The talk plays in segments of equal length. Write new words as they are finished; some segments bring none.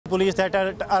police that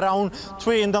at around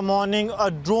 3 in the morning, a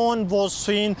drone was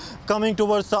seen coming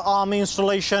towards the army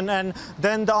installation, and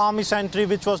then the army sentry,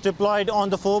 which was deployed on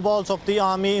the four walls of the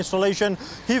army installation,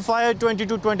 he fired 20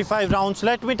 to 25 rounds.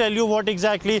 Let me tell you what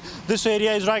exactly this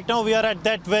area is. Right now we are at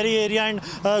that very area, and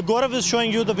Gaurav is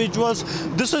showing you the visuals.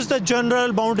 This is the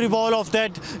general boundary wall of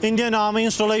that Indian army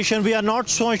installation. We are not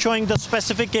showing the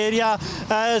specific area,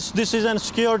 as this is a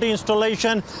security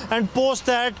installation, and post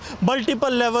that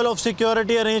multiple level of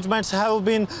security arrangements have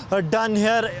been done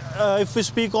here. If we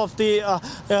speak of the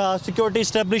security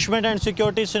establishment and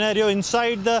security scenario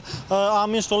inside the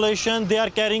army installation, they are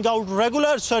carrying out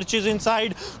regular searches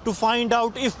inside to find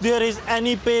out if there is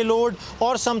any payload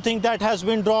or something that has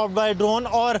been dropped by a drone,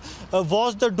 or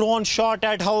was the drone shot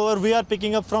at. However, we are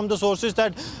picking up from the sources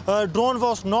that drone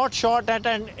was not shot at,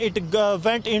 and it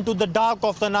went into the dark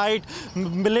of the night.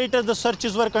 Later the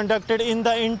searches were conducted in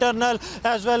the internal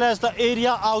as well as the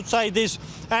area outside this,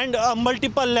 and a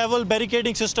multiple level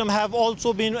barricading system have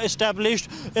also been established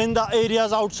in the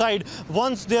areas outside.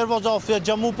 Once there was of the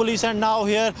Jammu police, and now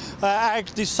here at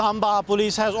the Samba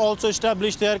police has also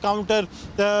established their counter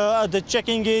the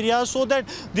checking area, so that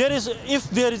there is, if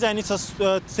there is any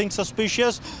thing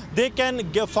suspicious, they can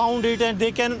found it and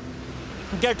they can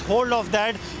get hold of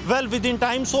that well within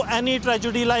time, so any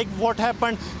tragedy like what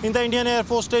happened in the Indian Air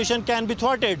Force Station can be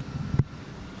thwarted.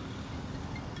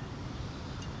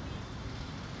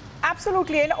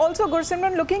 Absolutely. And also,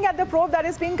 Gursimran, looking at the probe that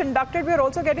is being conducted, we are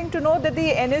also getting to know that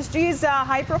the NSG's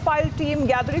high-profile team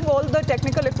gathering all the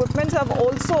technical equipments have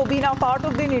also been a part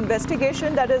of the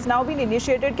investigation that has now been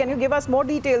initiated. Can you give us more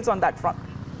details on that front?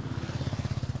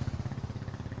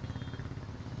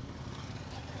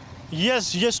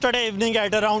 Yes, yesterday evening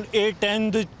at around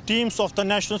 8:10, the teams of the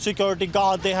National Security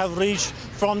Guard, they have reached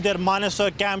from their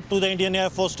Manesar camp to the Indian Air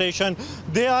Force Station.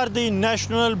 They are the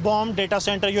National Bomb Data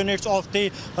Center units of the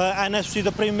NFC,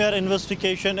 the premier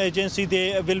investigation agency.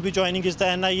 They will be joining is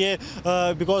the NIA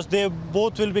because they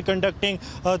both will be conducting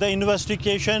the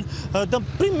investigation. The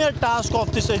premier task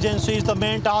of this agency, is the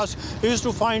main task, is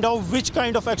to find out which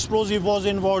kind of explosive was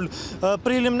involved.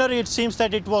 Preliminary, it seems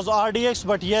that it was RDX,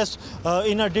 but yes,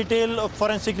 in a detail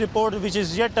forensic report which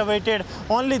is yet awaited,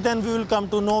 only then we will come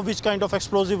to know which kind of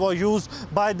explosive was used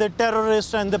by the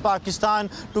terrorists and the Pakistan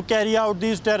to carry out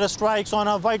these terror strikes on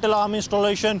a vital army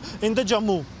installation in the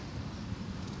Jammu.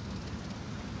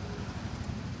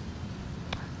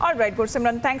 All right,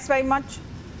 Gursimran, thanks very much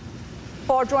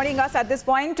for joining us at this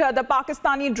point. The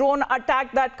Pakistani drone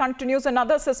attack that continues.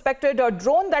 Another suspected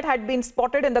drone that had been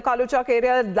spotted in the Kaluchak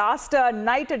area last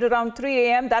night at around 3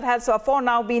 a.m. that has for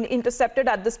now been intercepted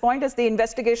at this point as the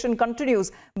investigation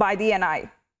continues by the NI.